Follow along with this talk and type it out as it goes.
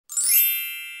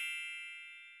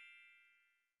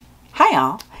Hi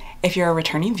y'all. If you're a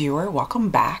returning viewer,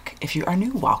 welcome back. If you are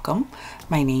new, welcome.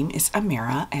 My name is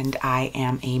Amira and I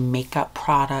am a makeup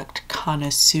product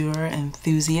connoisseur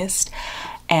enthusiast,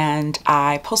 and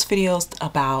I post videos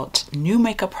about new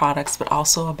makeup products but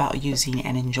also about using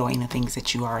and enjoying the things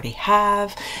that you already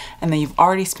have and that you've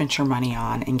already spent your money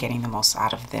on and getting the most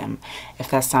out of them. If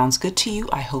that sounds good to you,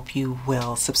 I hope you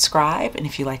will subscribe, and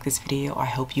if you like this video, I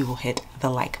hope you will hit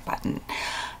the like button.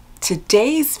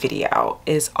 Today's video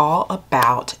is all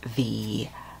about the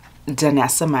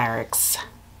Danessa Myricks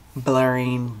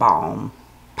Blurring Balm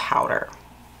Powder.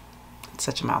 It's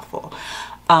such a mouthful.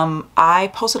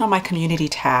 I posted on my community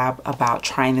tab about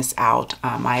trying this out.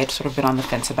 I had sort of been on the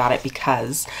fence about it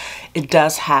because it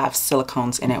does have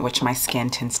silicones in it, which my skin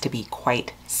tends to be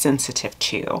quite sensitive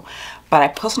to. But I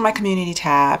posted on my community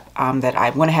tab that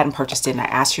I went ahead and purchased it, and I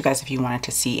asked you guys if you wanted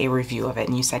to see a review of it,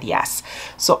 and you said yes.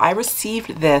 So I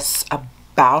received this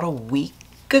about a week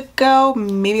ago,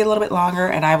 maybe a little bit longer,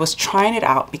 and I was trying it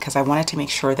out because I wanted to make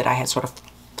sure that I had sort of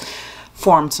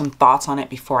formed some thoughts on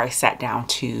it before I sat down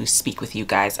to speak with you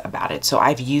guys about it. So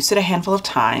I've used it a handful of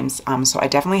times, so I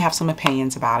definitely have some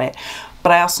opinions about it,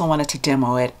 but I also wanted to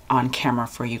demo it on camera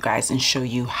for you guys and show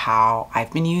you how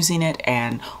I've been using it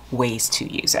and ways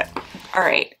to use it. All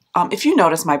right, if you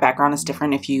notice, my background is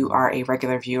different. If you are a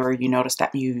regular viewer, you notice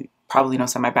that you probably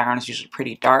notice that my background is usually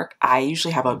pretty dark. I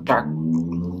usually have a dark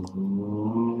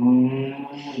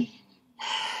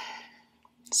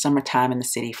summertime in the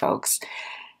city, folks.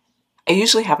 I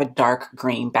usually have a dark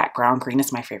green background. Green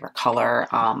is my favorite color,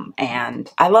 and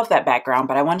I love that background,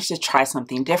 but I wanted to try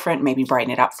something different, maybe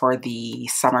brighten it up for the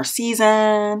summer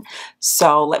season.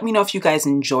 So let me know if you guys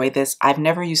enjoy this. I've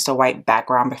never used a white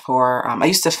background before. I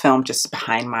used to film just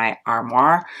behind my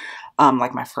armoire,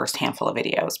 like my first handful of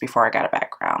videos before I got a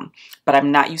background, but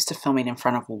I'm not used to filming in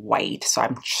front of white, so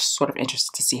I'm sort of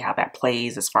interested to see how that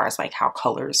plays as far as like how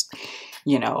colors,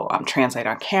 you know, translate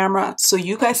on camera. So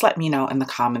you guys let me know in the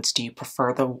comments, do you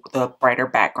prefer the brighter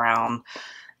background?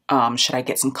 Should I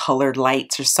get some colored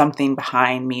lights or something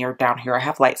behind me or down here? I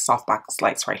have light softbox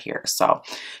lights right here, so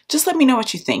just let me know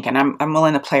what you think, and I'm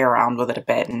willing to play around with it a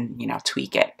bit and, you know,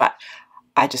 tweak it, but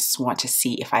I just want to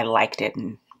see if I liked it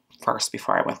first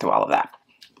before I went through all of that.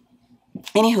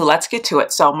 Anywho, let's get to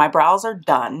it. So my brows are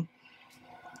done.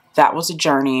 That was a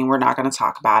journey. We're not going to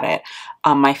talk about it.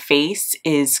 My face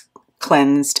is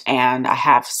cleansed and I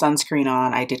have sunscreen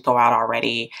on. I did go out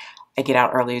already. I get out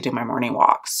early to do my morning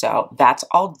walk. So that's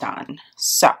all done.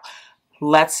 So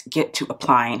let's get to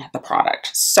applying the product.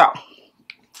 So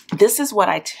this is what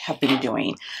I have been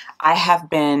doing. I haven't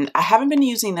been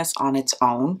using this on its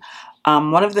own.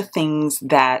 One of the things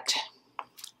that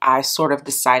I sort of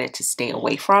decided to stay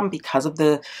away from because of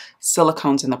the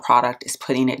silicones in the product is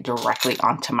putting it directly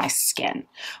onto my skin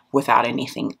without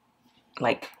anything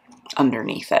like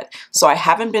underneath it. So I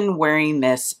haven't been wearing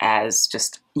this as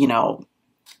just, you know,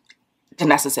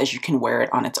 Danessa says you can wear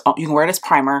it on its own. You can wear it as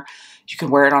primer. You can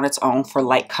wear it on its own for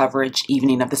light coverage,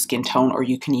 evening of the skin tone, or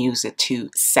you can use it to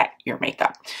set your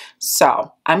makeup.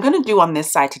 So I'm going to do on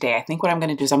this side today, I think what I'm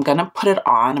going to do is I'm going to put it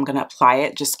on. I'm going to apply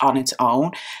it just on its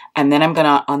own. And then I'm going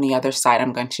to, on the other side,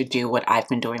 I'm going to do what I've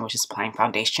been doing, which is applying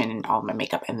foundation and all my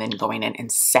makeup and then going in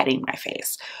and setting my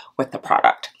face with the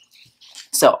product.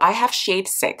 So I have shade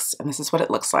 6, and this is what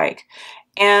it looks like.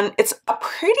 And it's a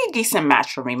pretty decent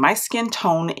match for me. My skin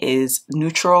tone is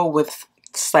neutral with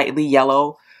slightly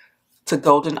yellow to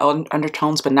golden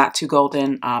undertones, but not too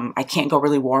golden. I can't go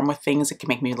really warm with things. It can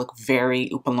make me look very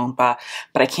Oompa Loompa,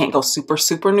 but I can't go super,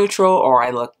 super neutral or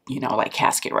I look, you know, like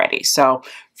casket ready. So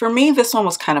for me, this one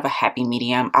was kind of a happy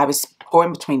medium. I was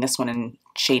going between this one and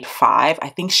shade 5. I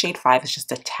think shade 5 is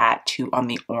just a tad too on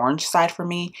the orange side for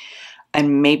me,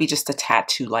 and maybe just a tad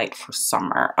too light for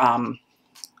summer.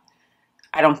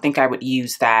 I don't think I would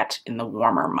use that in the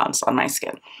warmer months on my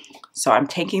skin. So I'm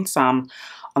taking some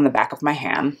on the back of my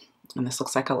hand, and this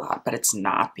looks like a lot, but it's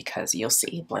not because you'll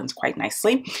see it blends quite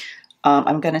nicely.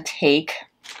 I'm going to take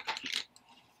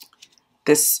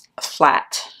this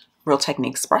flat Real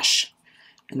Techniques brush,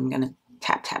 and I'm going to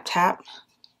tap, tap, tap,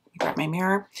 grab my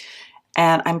mirror,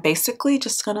 and I'm basically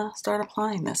just going to start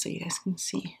applying this so you guys can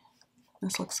see what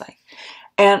this looks like.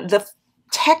 And the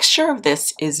texture of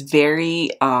this is very,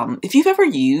 if you've ever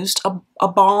used a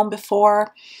balm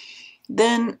before,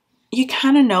 then you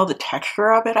kind of know the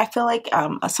texture of it. I feel like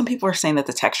some people are saying that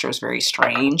the texture is very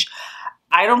strange.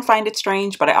 I don't find it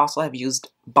strange, but I also have used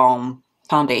balm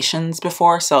foundations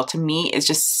before. So to me, it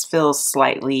just feels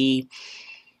slightly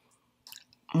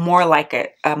more like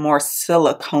a more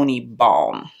silicone-y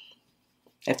balm,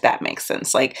 if that makes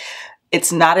sense. Like,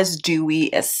 it's not as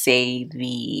dewy as, say,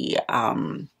 the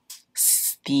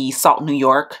Salt New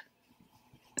York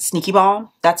Sneaky Balm.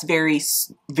 That's very,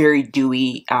 very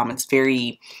dewy. It's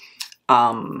very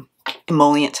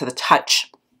emollient to the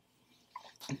touch.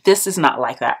 This is not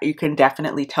like that. You can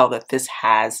definitely tell that this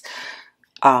has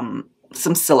some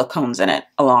silicones in it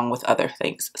along with other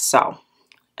things. So,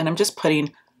 and I'm just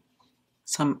putting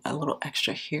a little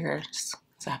extra here. Just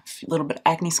I have a little bit of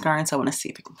acne scarring, so I want to see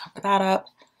if we can cover that up.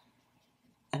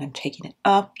 And I'm taking it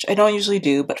up, which I don't usually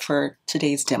do, but for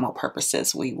today's demo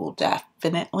purposes, we will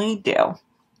definitely do.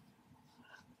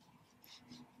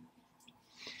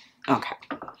 Okay.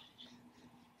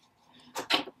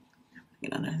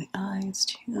 Get under the eyes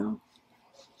too.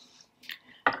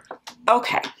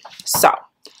 Okay, so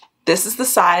this is the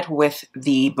side with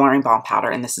the blurring balm powder,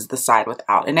 and this is the side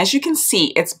without. And as you can see,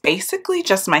 it's basically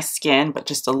just my skin, but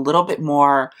just a little bit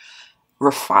more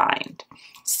refined.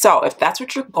 So if that's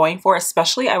what you're going for,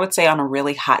 especially I would say on a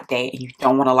really hot day and you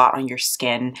don't want a lot on your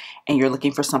skin and you're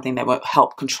looking for something that will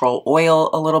help control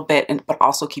oil a little bit, but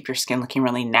also keep your skin looking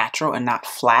really natural and not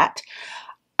flat,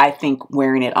 I think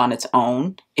wearing it on its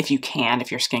own, if you can, if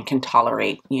your skin can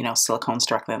tolerate, you know, silicones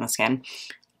directly on the skin,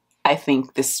 I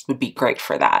think this would be great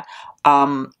for that.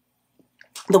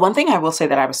 The one thing I will say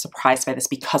that I was surprised by this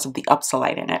because of the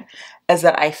Upsolite in it is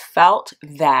that I felt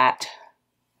that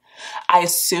I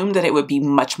assumed that it would be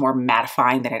much more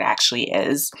mattifying than it actually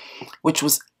is, which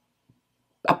was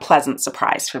a pleasant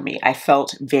surprise for me. I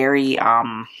felt very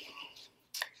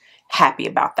happy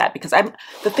about that because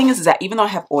the thing is that even though I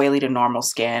have oily to normal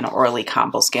skin or oily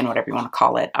combo skin, whatever you want to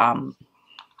call it,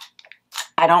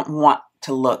 I don't want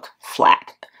to look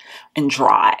flat and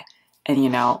dry. And, you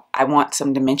know, I want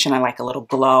some dimension. I like a little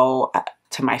glow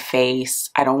to my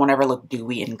face. I don't want to ever look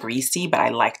dewy and greasy, but I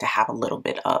like to have a little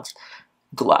bit of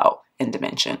glow and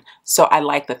dimension. So I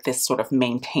like that this sort of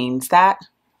maintains that.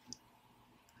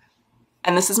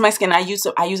 And this is my skin. I use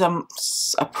a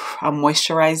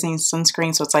moisturizing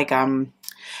sunscreen. So it's like,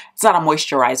 it's not a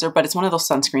moisturizer, but it's one of those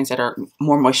sunscreens that are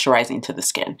more moisturizing to the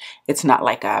skin. It's not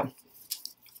like a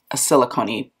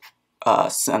silicone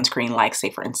sunscreen, like say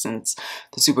for instance,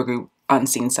 the Supergoop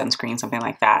Unseen sunscreen, something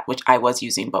like that, which I was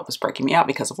using, but was breaking me out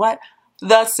because of what?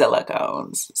 The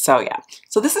silicones. So yeah,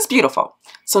 so this is beautiful.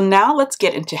 So now let's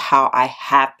get into how I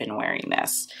have been wearing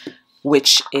this,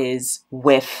 which is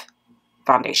with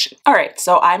foundation. All right,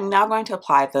 so I'm now going to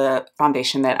apply the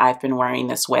foundation that I've been wearing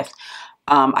this with.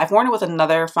 I've worn it with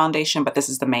another foundation, but this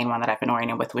is the main one that I've been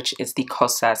wearing it with, which is the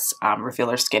Kosas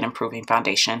Revealer Skin Improving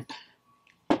Foundation.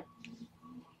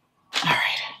 All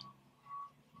right.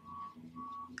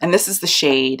 And this is the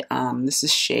shade,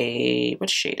 what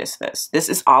shade is this? This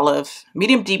is Olive,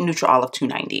 Medium Deep Neutral Olive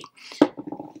 290. So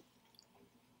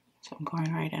I'm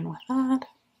going right in with that.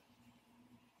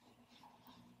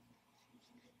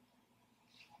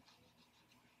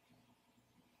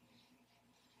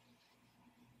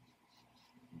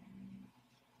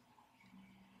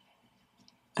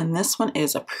 And this one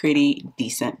is a pretty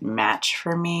decent match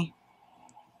for me.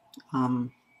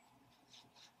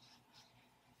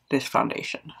 This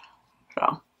foundation.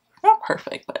 So, not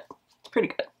perfect, but it's pretty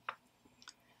good.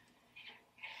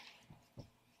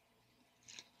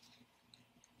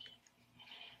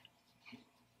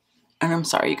 And I'm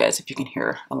sorry, you guys, if you can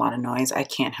hear a lot of noise. I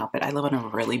can't help it. I live on a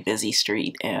really busy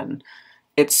street and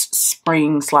it's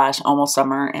spring / almost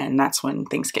summer, and that's when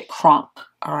things get crunk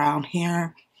around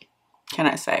here. Can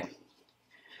I say?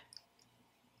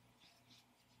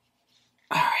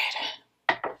 All right.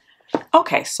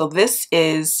 Okay, so this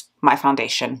is my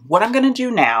foundation. What I'm going to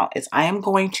do now is I am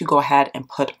going to go ahead and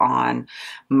put on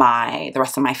the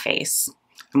rest of my face.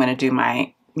 I'm going to do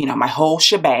my, you know, my whole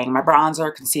shebang, my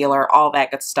bronzer, concealer, all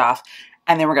that good stuff,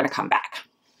 and then we're going to come back.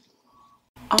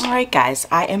 All right, guys,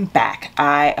 I am back.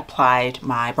 I applied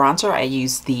my bronzer. I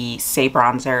used the Say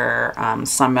Bronzer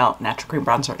Sun Melt Natural Cream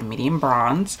Bronzer in Medium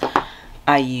Bronze.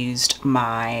 I used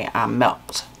my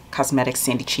Melt Cosmetics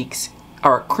Sandy Cheeks,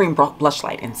 or Cream Blush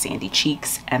Light in Sandy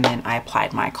Cheeks, and then I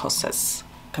applied my Kosas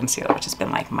concealer, which has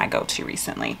been like my go-to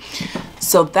recently.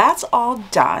 So that's all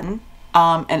done,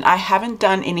 and I haven't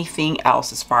done anything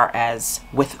else as far as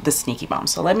with the Sneaky Balm.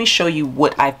 So let me show you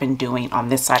what I've been doing on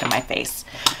this side of my face.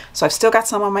 So I've still got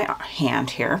some on my hand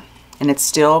here, and it's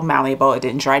still malleable. It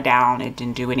didn't dry down. It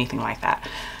didn't do anything like that.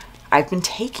 I've been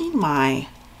taking my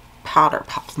powder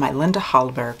puff, my Linda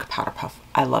Hallberg powder puff.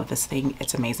 I love this thing.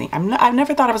 It's amazing. I've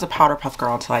never thought I was a powder puff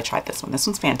girl until I tried this one. This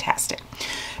one's fantastic.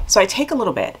 So I take a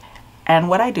little bit, and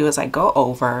what I do is I go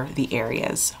over the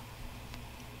areas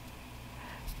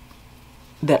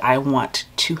that I want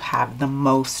to have the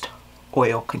most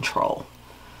oil control.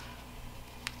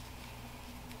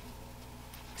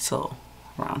 So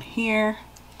around here,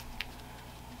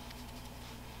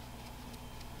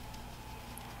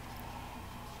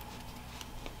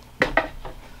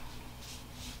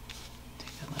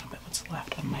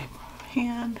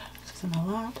 hand. This isn't a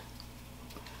lot.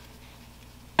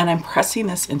 And I'm pressing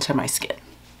this into my skin.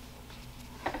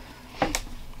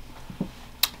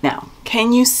 Now,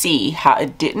 can you see how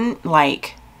it didn't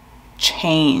like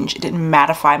change? It didn't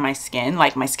mattify my skin.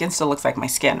 Like my skin still looks like my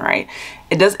skin, right?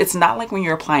 It's not like when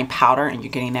you're applying powder and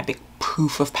you're getting that big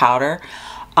poof of powder.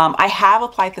 I have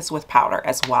applied this with powder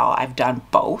as well. I've done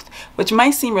both, which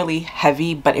might seem really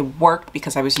heavy, but it worked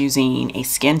because I was using a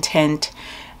skin tint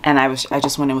and I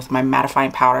just went in with my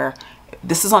mattifying powder.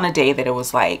 This is on a day that it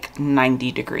was like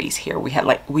 90 degrees here.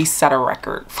 We set a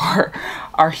record for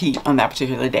our heat on that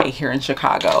particular day here in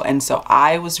Chicago. And so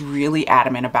I was really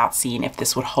adamant about seeing if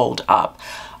this would hold up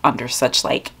under such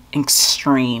like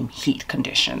extreme heat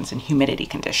conditions and humidity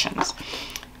conditions.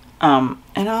 And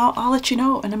I'll let you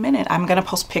know in a minute. I'm gonna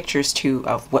post pictures too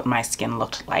of what my skin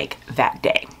looked like that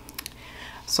day.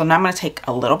 So now I'm gonna take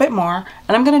a little bit more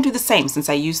and I'm gonna do the same since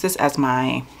I use this as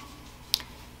my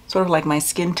sort of like my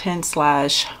skin tint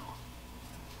slash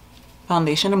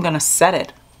foundation. I'm gonna set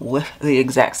it with the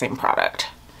exact same product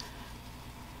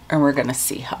and we're gonna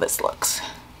see how this looks.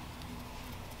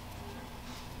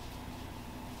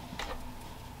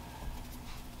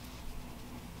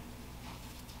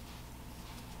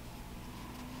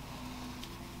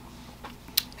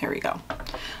 There we go.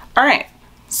 All right,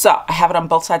 so I have it on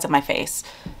both sides of my face.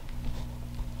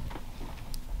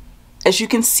 As you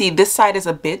can see, this side is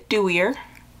a bit dewier,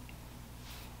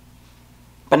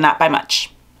 but not by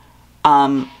much.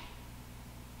 I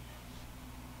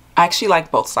actually like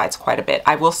both sides quite a bit.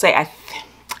 I will say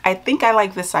I think I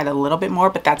like this side a little bit more,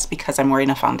 but that's because I'm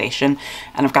wearing a foundation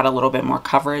and I've got a little bit more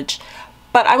coverage.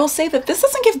 But I will say that this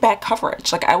doesn't give bad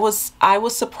coverage. Like I was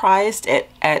surprised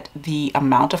at the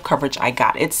amount of coverage I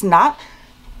got. It's not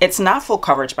full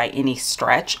coverage by any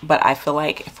stretch, but I feel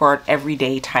like for an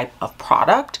everyday type of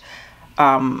product,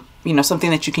 you know, something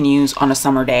that you can use on a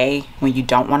summer day when you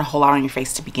don't want a whole lot on your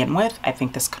face to begin with, I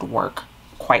think this could work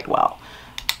quite well.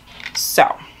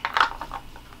 So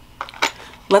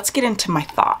let's get into my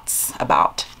thoughts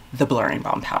about the Blurring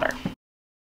Balm powder.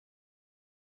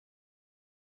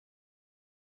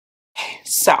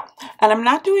 So, and I'm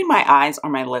not doing my eyes or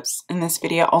my lips in this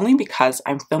video only because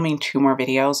I'm filming 2 more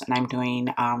videos and I'm doing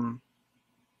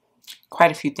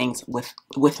quite a few things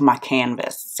with my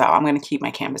canvas. So I'm going to keep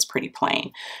my canvas pretty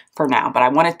plain for now, but I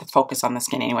wanted to focus on the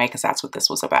skin anyway because that's what this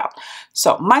was about.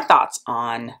 So my thoughts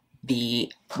on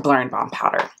the Blurring Balm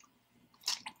powder.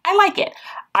 I like it.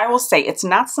 I will say it's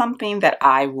not something that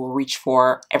I will reach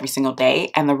for every single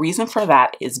day, and the reason for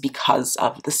that is because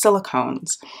of the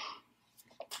silicones.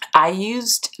 I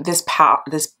used this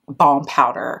balm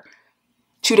powder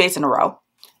 2 days in a row,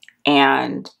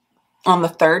 and on the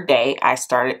 3rd day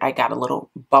I got a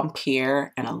little bump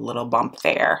here and a little bump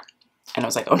there, and I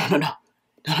was like, oh no.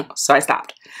 So I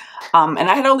stopped. And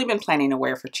I had only been planning to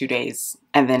wear for 2 days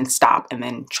and then stop and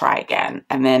then try again.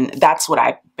 And then that's what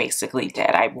I basically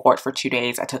did. I wore it for 2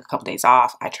 days. I took a couple days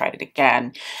off. I tried it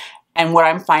again. And what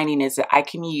I'm finding is that I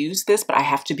can use this, but I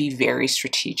have to be very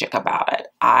strategic about it.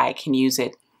 I can use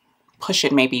it, push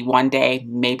it maybe 1 day,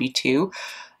 maybe 2.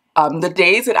 The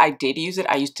days that I did use it,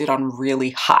 I used it on really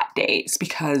hot days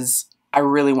because I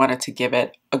really wanted to give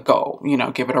it a go, you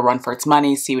know, give it a run for its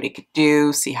money, see what it could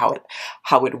do, see how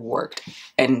it worked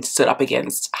and stood up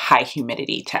against high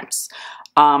humidity temps.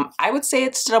 I would say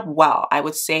it stood up well. I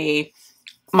would say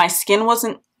my skin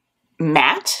wasn't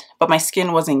matte, but my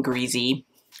skin wasn't greasy.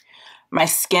 My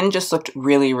skin just looked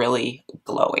really, really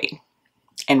glowy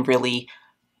and really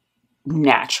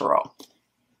natural.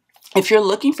 If you're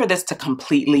looking for this to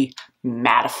completely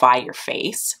mattify your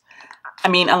face, I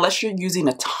mean, unless you're using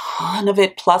a ton of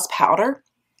it plus powder,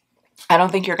 I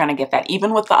don't think you're going to get that,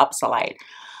 even with the Upsolite,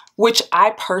 which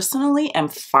I personally am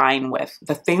fine with.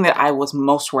 The thing that I was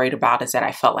most worried about is that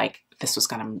I felt like this was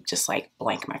going to just like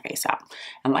blank my face out.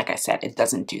 And like I said, it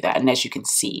doesn't do that. And as you can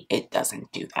see, it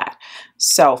doesn't do that.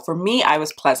 So for me, I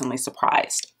was pleasantly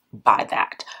surprised by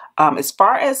that. As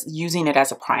far as using it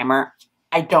as a primer,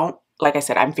 like I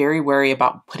said, I'm very wary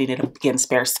about putting it against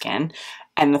bare skin.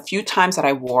 And the few times that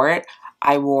I wore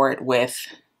it with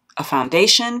a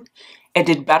foundation. It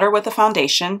did better with the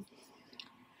foundation.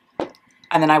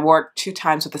 And then I wore it 2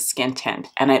 times with a skin tint.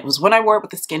 And it was when I wore it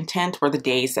with the skin tint were the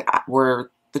days that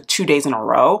were the 2 days in a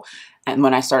row. And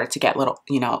when I started to get little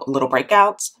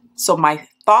breakouts. So my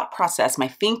thought process, my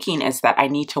thinking is that I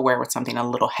need to wear with something a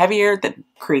little heavier that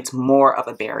creates more of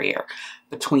a barrier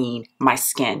between my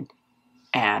skin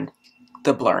and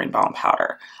the Blurring Balm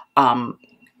powder.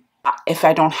 If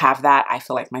I don't have that, I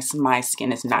feel like my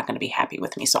skin is not going to be happy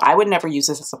with me. So I would never use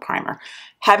this as a primer.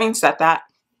 Having said that,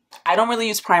 I don't really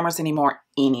use primers anymore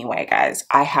anyway, guys.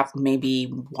 I have maybe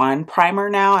one primer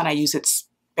now and I use it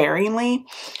sparingly.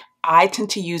 I tend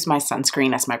to use my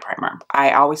sunscreen as my primer.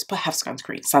 I always have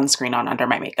sunscreen on under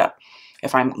my makeup.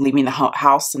 If I'm leaving the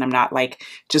house and I'm not like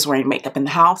just wearing makeup in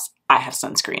the house, I have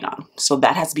sunscreen on. So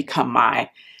that has become my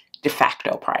de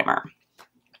facto primer.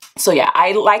 So yeah,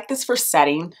 I like this for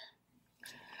setting.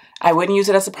 I wouldn't use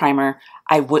it as a primer.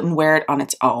 I wouldn't wear it on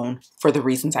its own for the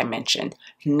reasons I mentioned.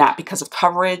 Not because of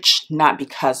coverage, not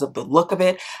because of the look of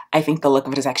it. I think the look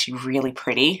of it is actually really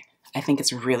pretty. I think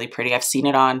it's really pretty. I've seen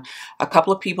it on a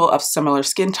couple of people of similar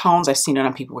skin tones. I've seen it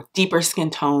on people with deeper skin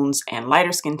tones and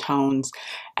lighter skin tones.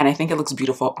 And I think it looks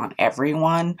beautiful on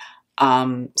everyone.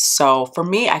 So for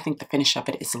me, I think the finish of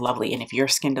it is lovely. And if your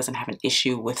skin doesn't have an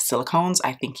issue with silicones,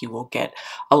 I think you will get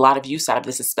a lot of use out of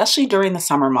this, especially during the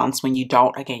summer months when you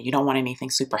don't want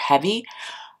anything super heavy,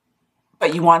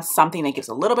 but you want something that gives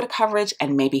a little bit of coverage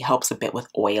and maybe helps a bit with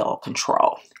oil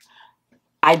control.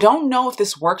 I don't know if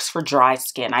this works for dry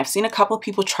skin. I've seen a couple of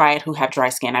people try it who have dry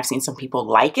skin. I've seen some people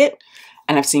like it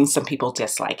and I've seen some people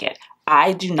dislike it.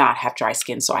 I do not have dry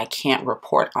skin, so I can't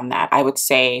report on that. I would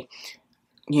say,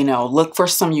 you know, look for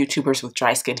some YouTubers with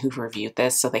dry skin who've reviewed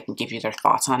this so they can give you their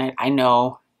thoughts on it. I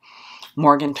know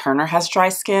Morgan Turner has dry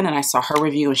skin and I saw her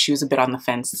review and she was a bit on the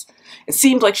fence. It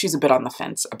seemed like she was a bit on the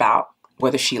fence about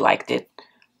whether she liked it,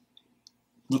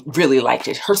 really liked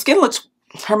it.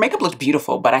 Her makeup looked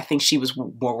beautiful, but I think she was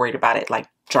more worried about it like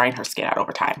drying her skin out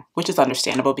over time, which is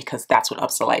understandable because that's what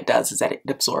Upsolite does, is that it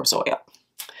absorbs oil.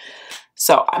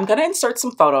 So I'm going to insert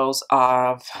some photos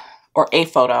of, or a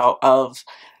photo of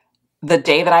the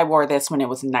day that I wore this when it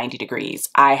was 90 degrees.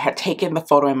 I had taken the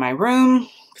photo in my room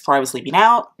before I was leaving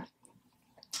out.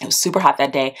 It was super hot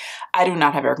that day. I do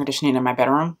not have air conditioning in my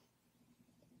bedroom,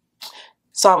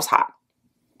 so I was hot.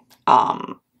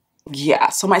 Yeah,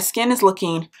 so my skin is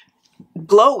looking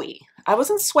glowy. I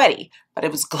wasn't sweaty, but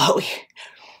it was glowy.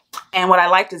 And what I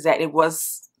liked is that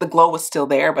the glow was still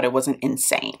there, but it wasn't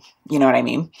insane. You know what I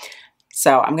mean?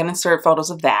 So I'm going to insert photos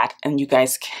of that and you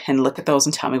guys can look at those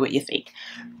and tell me what you think.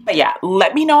 But yeah,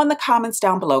 let me know in the comments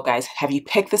down below, guys. Have you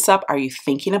picked this up? Are you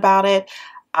thinking about it?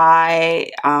 I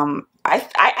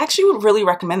actually would really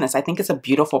recommend this. I think it's a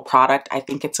beautiful product. I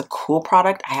think it's a cool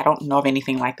product. I don't know of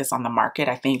anything like this on the market.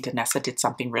 I think Danessa did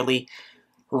something really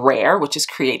rare, which is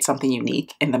create something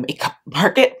unique in the makeup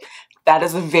market. That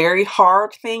is a very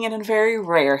hard thing and a very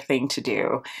rare thing to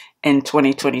do in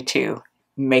 2022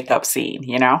 makeup scene,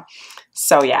 you know?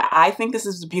 So yeah, I think this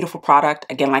is a beautiful product.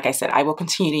 Again, like I said, I will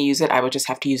continue to use it. I will just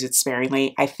have to use it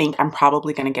sparingly. I think I'm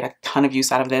probably going to get a ton of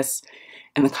use out of this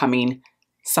in the coming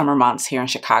summer months here in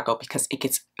Chicago because it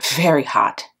gets very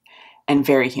hot and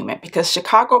very humid because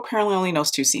Chicago apparently only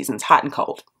knows 2 seasons, hot and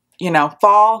cold. You know,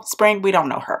 fall, spring, we don't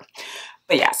know her.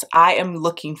 But yes, I am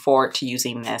looking forward to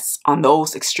using this on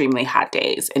those extremely hot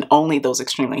days and only those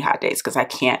extremely hot days because I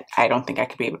don't think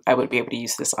I would be able to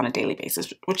use this on a daily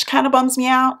basis, which kind of bums me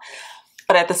out.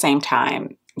 But at the same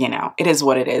time, you know, it is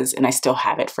what it is and I still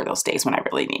have it for those days when I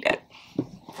really need it.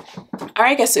 All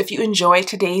right, guys, so if you enjoyed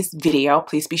today's video,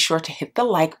 please be sure to hit the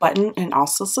like button and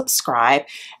also subscribe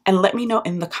and let me know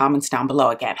in the comments down below.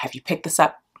 Again, have you picked this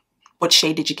up? What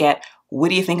shade did you get? What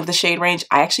do you think of the shade range?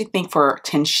 I actually think for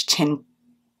 10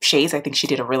 shades, I think she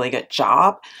did a really good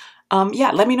job.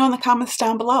 Yeah, let me know in the comments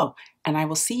down below and I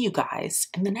will see you guys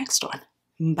in the next one.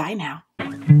 Bye now.